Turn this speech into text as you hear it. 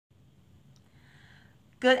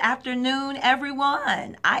Good afternoon,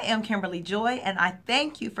 everyone. I am Kimberly Joy, and I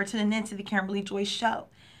thank you for tuning in to the Kimberly Joy Show.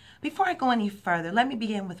 Before I go any further, let me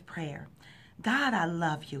begin with prayer. God, I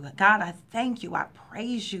love you. God, I thank you. I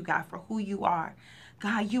praise you, God, for who you are.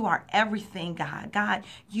 God, you are everything, God. God,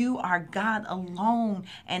 you are God alone,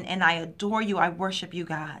 and I adore you. I worship you,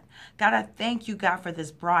 God. God, I thank you, God, for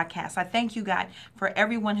this broadcast. I thank you, God, for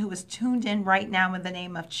everyone who is tuned in right now in the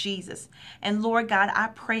name of Jesus. And Lord God, I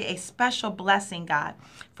pray a special blessing, God,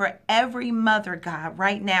 for every mother, God,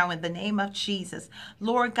 right now in the name of Jesus.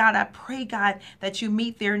 Lord God, I pray, God, that you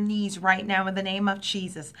meet their needs right now in the name of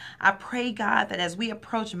Jesus. I pray, God, that as we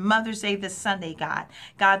approach Mother's Day this Sunday, God,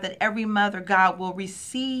 that every mother, God, will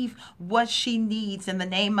receive what she needs in the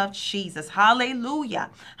name of Jesus. Hallelujah.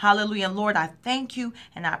 Hallelujah. Lord, I thank you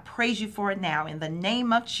and I praise you for it now in the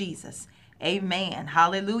name of Jesus. Amen.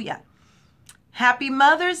 Hallelujah. Happy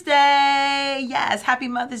Mother's Day. Yes, happy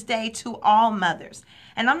Mother's Day to all mothers.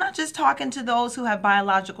 And I'm not just talking to those who have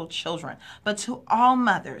biological children, but to all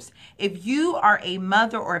mothers. If you are a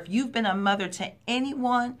mother or if you've been a mother to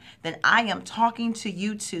anyone, then I am talking to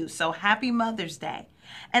you too. So happy Mother's Day.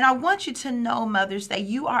 And I want you to know, mothers, that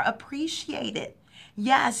you are appreciated.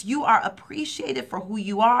 Yes, you are appreciated for who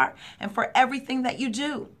you are and for everything that you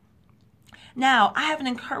do. Now, I have an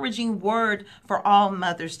encouraging word for all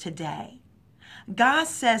mothers today. God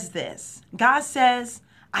says this. God says,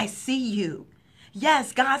 I see you.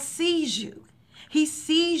 Yes, God sees you. He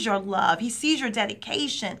sees your love. He sees your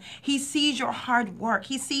dedication. He sees your hard work.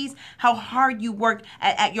 He sees how hard you work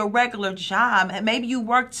at your regular job. And maybe you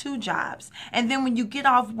work 2 jobs. And then when you get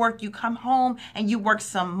off work, you come home and you work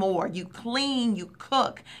some more. You clean, you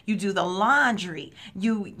cook, you do the laundry.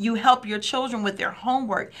 You help your children with their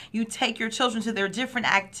homework. You take your children to their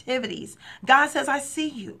different activities. God says, I see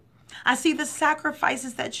you. I see the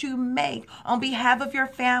sacrifices that you make on behalf of your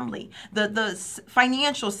family, the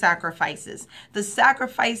financial sacrifices, the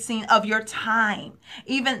sacrificing of your time,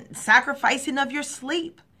 even sacrificing of your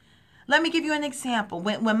sleep. Let me give you an example.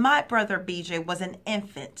 When my brother BJ was an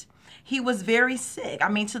infant, he was very sick. I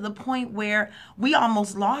mean, to the point where we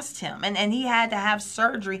almost lost him, and he had to have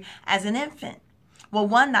surgery as an infant. Well,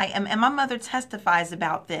 one night, and my mother testifies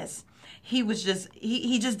about this, he was just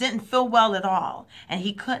he just didn't feel well at all, and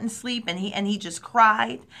he couldn't sleep, and he just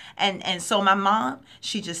cried, and so my mom,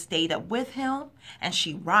 she just stayed up with him, and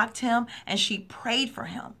she rocked him, and she prayed for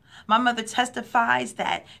him. My mother testifies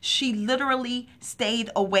that she literally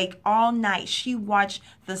stayed awake all night. She watched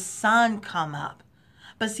the sun come up.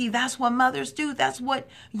 But see, that's what mothers do. That's what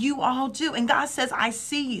you all do. And God says, I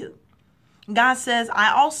see you. God says,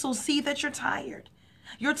 I also see that you're tired.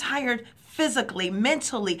 You're tired physically,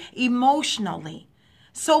 mentally, emotionally.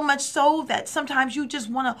 So much so that sometimes you just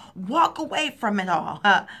want to walk away from it all.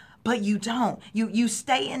 But you don't. You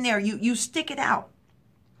stay in there. You stick it out.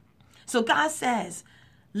 So God says,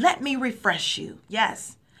 let me refresh you.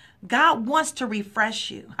 Yes. God wants to refresh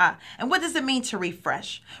you. And what does it mean to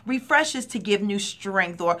refresh? Refresh is to give new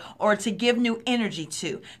strength or to give new energy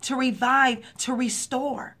to revive, to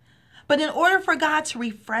restore. But in order for God to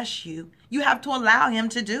refresh you, you have to allow him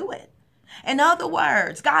to do it. In other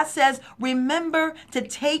words, God says, remember to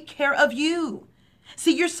take care of you.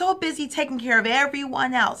 See, you're so busy taking care of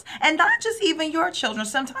everyone else, and not just even your children,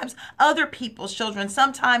 sometimes other people's children,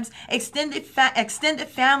 sometimes extended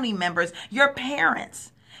family members, your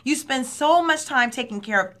parents. You spend so much time taking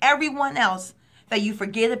care of everyone else that you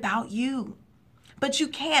forget about you. But you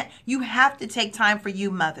can't. You have to take time for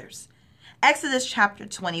you, mothers. Exodus chapter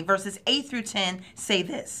 20, verses 8 through 10 say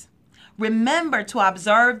this. Remember to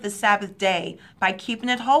observe the Sabbath day by keeping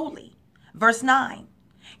it holy. Verse 9,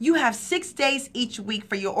 you have 6 days each week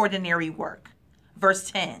for your ordinary work.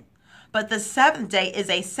 Verse 10, but the 7th day is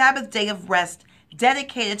a Sabbath day of rest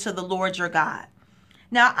dedicated to the Lord your God.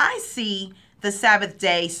 Now I see the Sabbath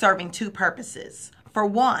day serving 2 purposes. For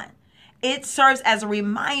one, it serves as a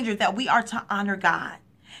reminder that we are to honor God.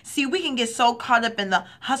 See, we can get so caught up in the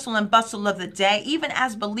hustle and bustle of the day, even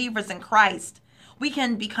as believers in Christ. We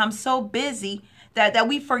can become so busy that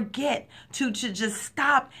we forget to just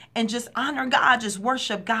stop and just honor God, just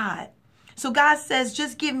worship God. So God says,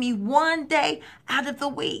 just give me 1 day out of the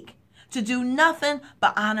week to do nothing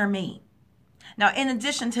but honor me. Now, in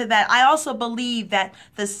addition to that, I also believe that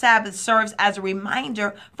the Sabbath serves as a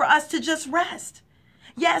reminder for us to just rest.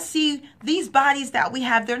 Yes, see, these bodies that we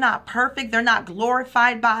have, they're not perfect. They're not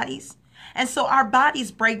glorified bodies. And so our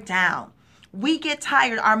bodies break down. We get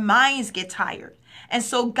tired. Our minds get tired. And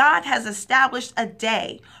so God has established a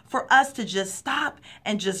day for us to just stop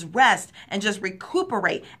and just rest and just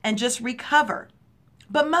recuperate and just recover.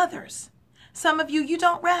 But mothers, some of you, you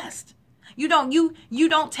don't rest. You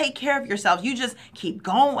don't take care of yourselves. You just keep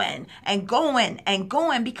going and going and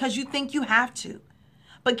going because you think you have to.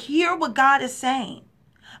 But hear what God is saying.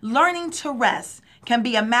 Learning to rest can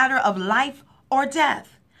be a matter of life or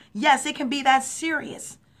death. Yes, it can be that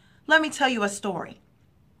serious. Let me tell you a story.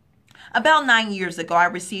 About 9 years ago, I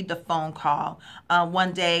received a phone call.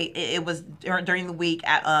 One day, it was during the week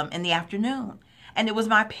in the afternoon. And it was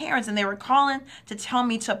my parents, and they were calling to tell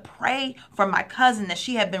me to pray for my cousin, that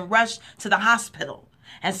she had been rushed to the hospital.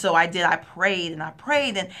 And so I did. I prayed and I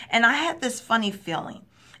prayed, and I had this funny feeling.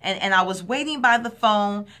 And I was waiting by the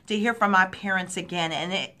phone to hear from my parents again,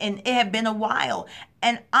 and it had been a while.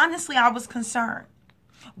 And honestly, I was concerned.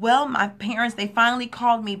 Well, my parents, they finally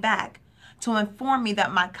called me back to inform me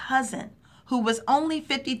that my cousin, who was only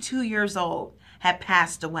 52 years old, had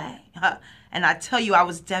passed away. And I tell you, I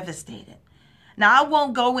was devastated. Now, I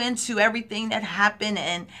won't go into everything that happened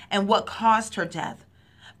and what caused her death.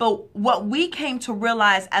 But what we came to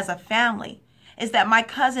realize as a family is that my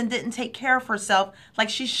cousin didn't take care of herself like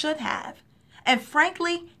she should have. And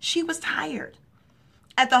frankly, she was tired.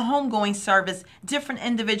 At the homegoing service, different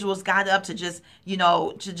individuals got up to just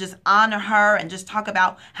honor her and just talk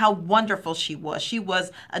about how wonderful she was. She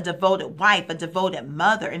was a devoted wife, a devoted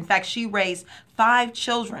mother. In fact, she raised 5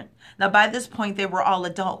 children. Now, by this point, they were all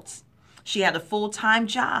adults. She had a full-time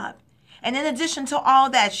job. And in addition to all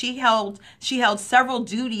that, she held several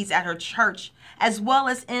duties at her church, as well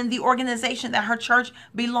as in the organization that her church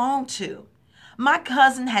belonged to. My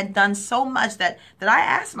cousin had done so much that I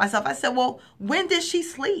asked myself, I said, well, when did she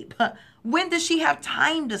sleep? When did she have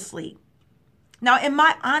time to sleep? Now, in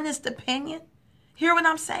my honest opinion, hear what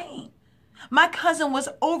I'm saying. My cousin was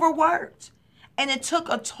overworked, and it took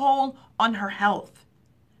a toll on her health.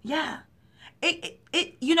 Yeah.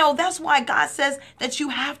 That's why God says that you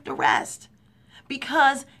have to rest,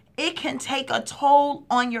 because it can take a toll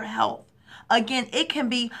on your health. Again, it can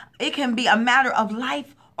be a matter of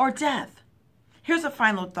life or death. Here's a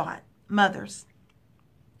final thought, mothers.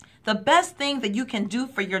 The best thing that you can do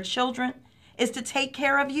for your children is to take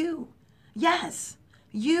care of you. Yes,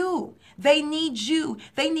 you. They need you.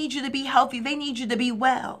 They need you to be healthy. They need you to be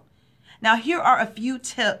well. Now, here are a few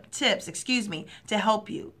tips, to help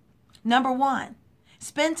you. Number 1,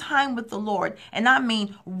 spend time with the Lord. And I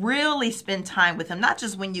mean really spend time with him, not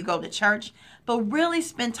just when you go to church, but really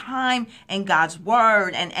spend time in God's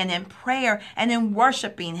word and in prayer and in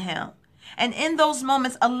worshiping him. And in those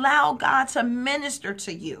moments, allow God to minister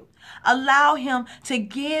to you. Allow him to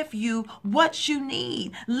give you what you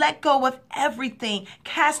need. Let go of everything.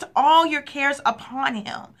 Cast all your cares upon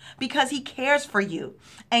him because he cares for you.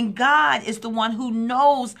 And God is the one who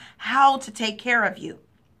knows how to take care of you.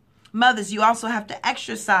 Mothers, you also have to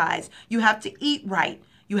exercise. You have to eat right.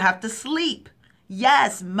 You have to sleep.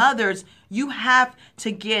 Yes, mothers, you have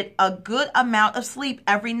to get a good amount of sleep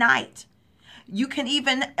every night. You can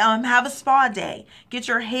even have a spa day. Get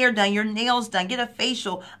your hair done, your nails done, get a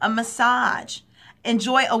facial, a massage.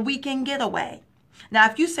 Enjoy a weekend getaway. Now,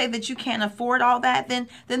 if you say that you can't afford all that, then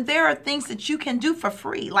there are things that you can do for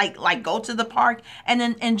free, like go to the park and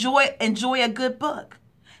then enjoy a good book.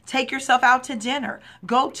 Take yourself out to dinner.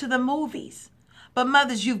 Go to the movies. But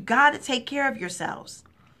mothers, you've got to take care of yourselves.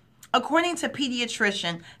 According to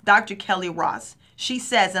pediatrician Dr. Kelly Ross, she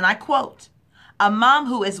says, and I quote, "A mom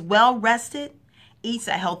who is well rested, eats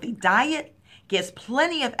a healthy diet, gets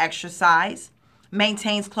plenty of exercise,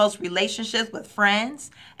 maintains close relationships with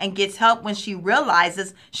friends, and gets help when she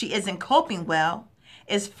realizes she isn't coping well,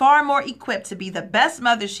 is far more equipped to be the best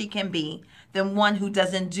mother she can be than one who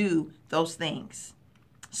doesn't do those things."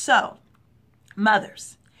 So,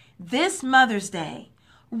 mothers, this Mother's Day,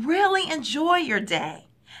 really enjoy your day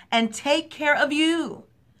and take care of you.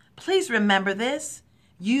 Please remember this.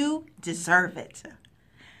 You deserve it.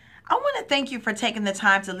 I want to thank you for taking the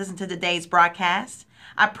time to listen to today's broadcast.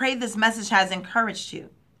 I pray this message has encouraged you.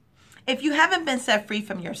 If you haven't been set free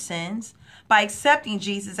from your sins by accepting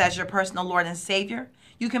Jesus as your personal Lord and Savior,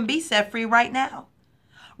 you can be set free right now.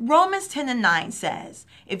 Romans 10:9 says,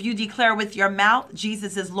 if you declare with your mouth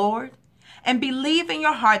Jesus is Lord and believe in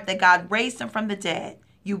your heart that God raised him from the dead,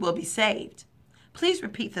 you will be saved. Please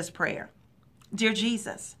repeat this prayer. Dear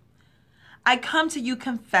Jesus, I come to you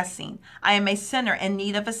confessing I am a sinner in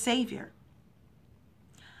need of a Savior.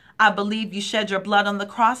 I believe you shed your blood on the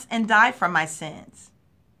cross and died for my sins.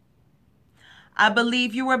 I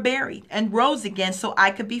believe you were buried and rose again so I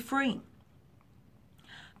could be free.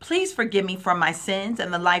 Please forgive me for my sins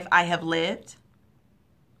and the life I have lived.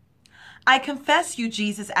 I confess you,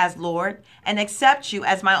 Jesus, as Lord and accept you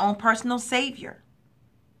as my own personal Savior.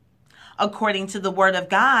 According to the Word of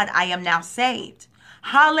God, I am now saved.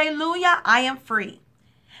 Hallelujah, I am free.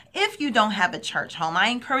 If you don't have a church home, I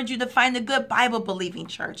encourage you to find a good Bible-believing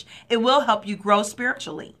church. It will help you grow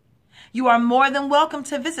spiritually. You are more than welcome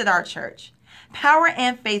to visit our church. Power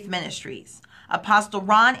and Faith Ministries. Apostle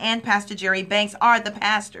Ron and Pastor Jerry Banks are the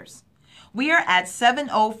pastors. We are at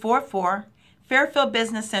 7044 Fairfield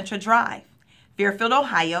Business Center Drive, Fairfield,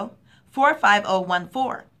 Ohio,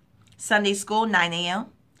 45014. Sunday school 9 a.m.,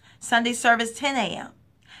 Sunday service 10 a.m.,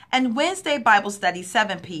 and Wednesday Bible study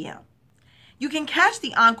 7 p.m. You can catch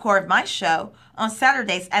the encore of my show on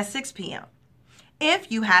Saturdays at 6 p.m.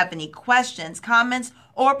 If you have any questions, comments,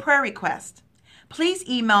 or prayer requests, please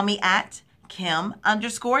email me at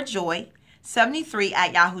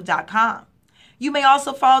kim_joy73@yahoo.com. You may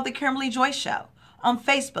also follow The Kimberly Joy Show on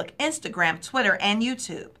Facebook, Instagram, Twitter, and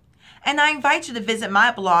YouTube. And I invite you to visit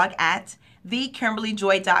my blog at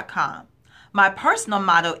thekimberlyjoy.com. My personal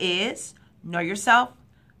motto is, know yourself,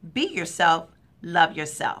 be yourself, love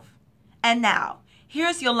yourself. And now,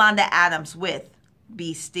 here's Yolanda Adams with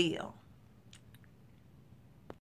Be Still.